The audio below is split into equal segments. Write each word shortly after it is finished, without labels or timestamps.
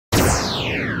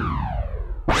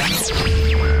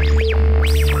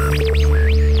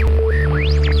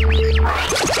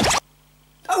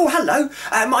Oh, hello.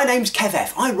 My name's Kev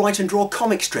F. I write and draw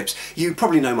comic strips. You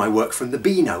probably know my work from the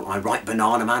Beano. I write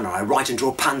Banana Man, or I write and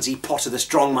draw Pansy Potter, the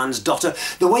strong man's daughter.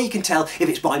 The way you can tell if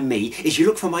it's by me is you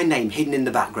look for my name hidden in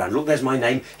the background. Look, there's my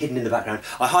name hidden in the background.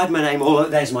 I hide my name all over.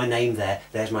 There's my name there.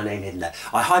 There's my name hidden there.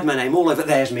 I hide my name all over.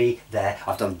 There's me there.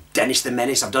 I've done Dennis the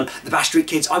Menace. I've done the Bash Street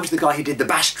Kids. I was the guy who did the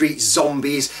Bash Street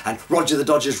Zombies and Roger the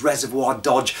Dodger's Reservoir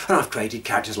Dodge. And I've created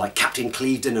characters like Captain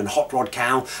Clevedon and Hot Rod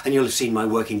Cow. And you'll have seen my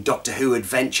work in Doctor Who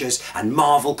Adventures and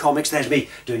Marvel Comics. There's me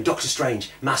doing Doctor Strange,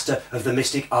 Master of the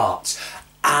Mystic Arts.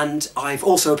 And I've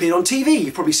also appeared on TV.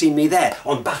 You've probably seen me there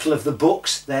on Battle of the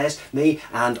Books. There's me.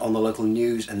 And on the local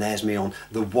news. And there's me on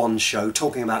The One Show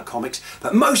talking about comics.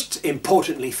 But most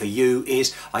importantly for you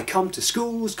is I come to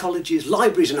schools, colleges,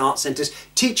 libraries and art centres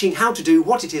teaching how to do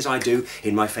what it is I do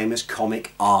in my famous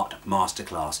comic art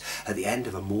masterclass. At the end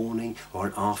of a morning or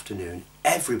an afternoon,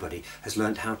 everybody has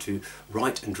learned how to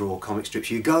write and draw comic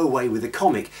strips. You go away with a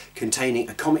comic containing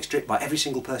a comic strip by every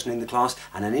single person in the class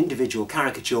and an individual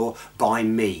caricature by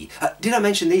me. Did I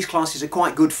mention these classes are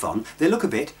quite good fun? They look a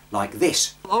bit like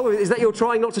this. Oh, is that your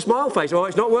trying not to smile face? Oh,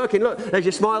 it's not working. Look, there's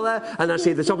your smile there, and I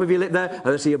see the top of your lip there,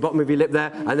 and I see your bottom of your lip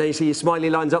there, and then you see your smiley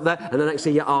lines up there, and then I can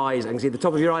see your eyes. I can see the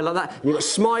top of your eye like that, and you've got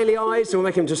smiley eyes, so we'll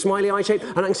make them to smiley eye shape,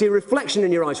 and I can see a reflection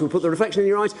in your eyes, so we'll put the reflection in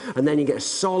your eyes, and then you get a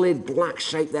solid black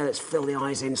shape there. Let's fill the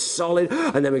eyes in solid,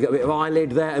 and then we get a bit of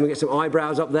eyelid there, and we get some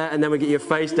eyebrows up there, and then we get your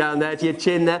face down there to your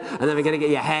chin there, and then we're going to get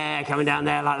your hair coming down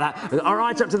there like that, and all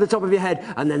right up to the top of your head,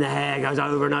 and then the hair goes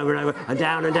over and over and over, and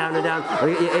down and down and down, and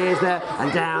we get your ears there,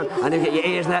 and down, and then we get your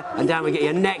ears there, and down we get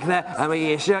your neck there, and we get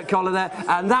your shirt collar there,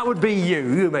 and that would be you.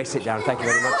 You may sit down. Thank you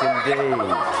very much indeed.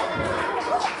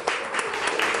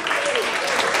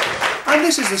 And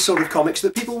this is the sort of comics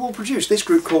that people will produce. This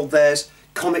group called theirs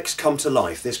Comics Come to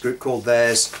Life. This group called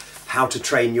theirs How to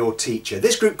Train Your Teacher.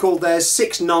 This group called theirs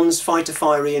 6 Nuns Fight a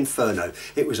Fiery Inferno.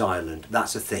 It was Ireland.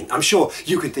 That's a thing. I'm sure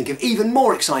you can think of even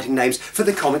more exciting names for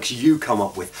the comics you come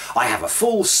up with. I have a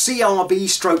full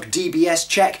CRB/DBS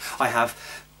check. I have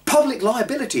public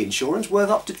liability insurance worth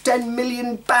up to £10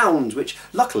 million, which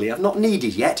luckily I've not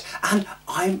needed yet, and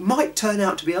I might turn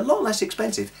out to be a lot less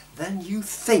expensive than you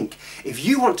think. If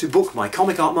you want to book my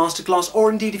Comic Art Masterclass, or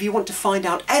indeed if you want to find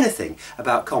out anything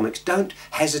about comics, don't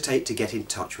hesitate to get in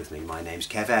touch with me. My name's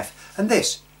Kev F, and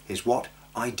this is what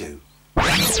I do.